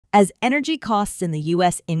As energy costs in the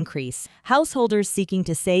U.S. increase, householders seeking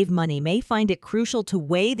to save money may find it crucial to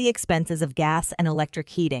weigh the expenses of gas and electric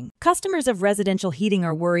heating. Customers of residential heating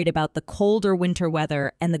are worried about the colder winter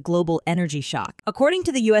weather and the global energy shock. According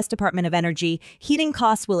to the U.S. Department of Energy, heating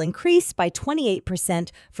costs will increase by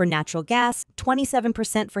 28% for natural gas,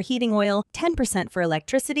 27% for heating oil, 10% for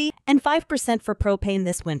electricity, and 5% for propane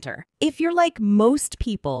this winter. If you're like most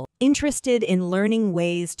people, interested in learning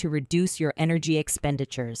ways to reduce your energy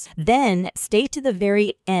expenditures, then stay to the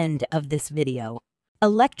very end of this video.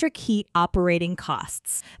 Electric heat operating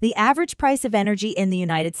costs. The average price of energy in the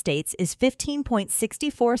United States is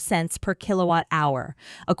 15.64 cents per kilowatt hour,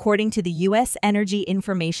 according to the U.S. Energy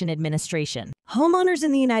Information Administration. Homeowners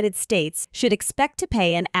in the United States should expect to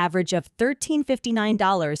pay an average of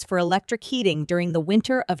 $13.59 for electric heating during the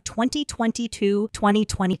winter of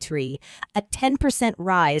 2022-2023, a 10%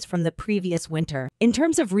 rise from the previous winter. In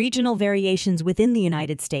terms of regional variations within the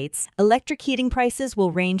United States, electric heating prices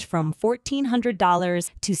will range from $1,400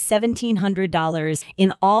 to $1,700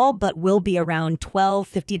 in all, but will be around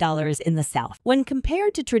 $1,250 in the South. When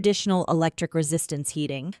compared to traditional electric resistance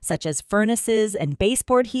heating, such as furnaces and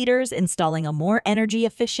baseboard heaters, installing a more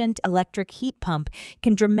energy-efficient electric heat pump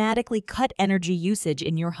can dramatically cut energy usage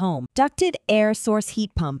in your home. Ducted air source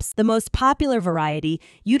heat pumps, the most popular variety,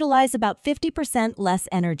 utilize about 50% less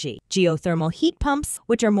energy. Geothermal heat pumps,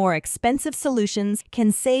 which are more expensive solutions,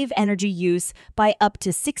 can save energy use by up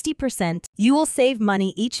to 60%. You will save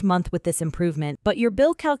money each month with this improvement, but your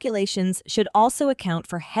bill calculations should also account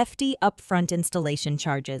for hefty upfront installation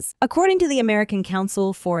charges. According to the American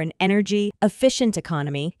Council for an Energy Efficient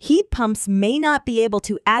Economy, heat pumps may not be able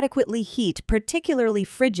to adequately heat particularly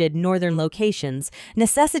frigid northern locations,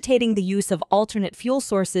 necessitating the use of alternate fuel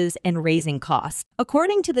sources and raising costs.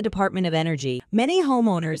 According to the Department of Energy, many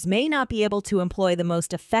homeowners may not be able to employ the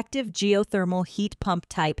most effective geothermal heat pump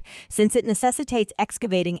type since it necessitates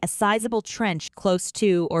excavating a sizable trench close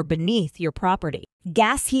to or beneath your property.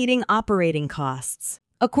 Gas heating operating costs.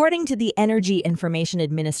 According to the Energy Information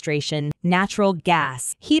Administration, natural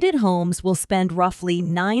gas heated homes will spend roughly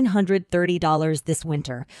 $930 this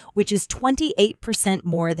winter, which is 28%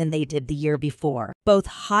 more than they did the year before. Both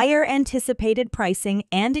higher anticipated pricing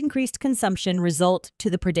and increased consumption result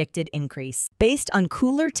to the predicted increase. Based on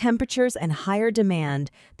cooler temperatures and higher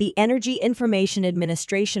demand, the Energy Information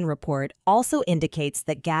Administration report also indicates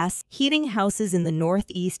that gas heating houses in the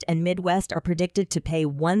Northeast and Midwest are predicted to pay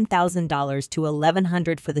 $1,000 to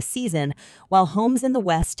 $1,100 for the season, while homes in the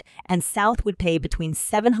West and South would pay between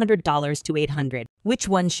 $700 to $800. Which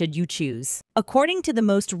one should you choose? According to the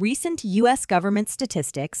most recent U.S. government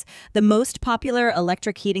statistics, the most popular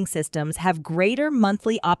electric heating systems have greater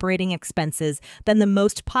monthly operating expenses than the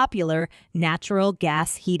most popular natural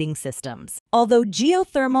gas heating systems. Although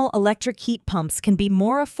geothermal electric heat pumps can be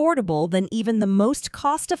more affordable than even the most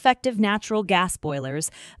cost-effective natural gas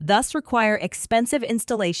boilers, thus require expensive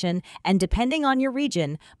installation and, depending on your region,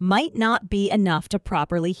 might not be enough to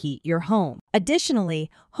properly heat your home. Additionally,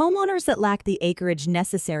 homeowners that lack the acreage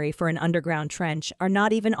necessary for an underground trench are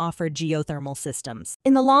not even offered geothermal systems.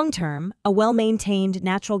 In the long term, a well-maintained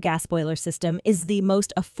natural gas boiler system is the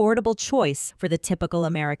most affordable choice for the typical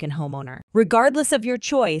American homeowner. Regardless of your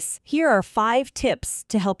choice, here are 5 tips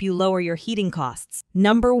to help you lower your heating costs.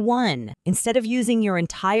 Number 1. Instead of using your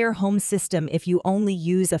entire home system if you only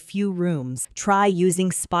use a few rooms, try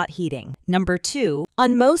using spot heating. Number 2.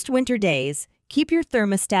 On most winter days, keep your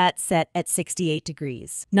thermostat set at 68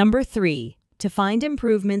 degrees. Number 3. To find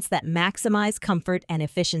improvements that maximize comfort and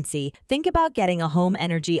efficiency, think about getting a home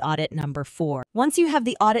energy audit. Number 4. Once you have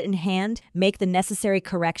the audit in hand, make the necessary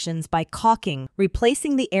corrections by caulking,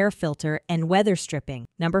 replacing the air filter, and weather stripping.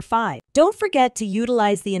 Number 5. Don't forget to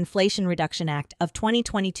utilize the Inflation Reduction Act of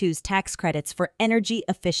 2022's tax credits for energy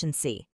efficiency.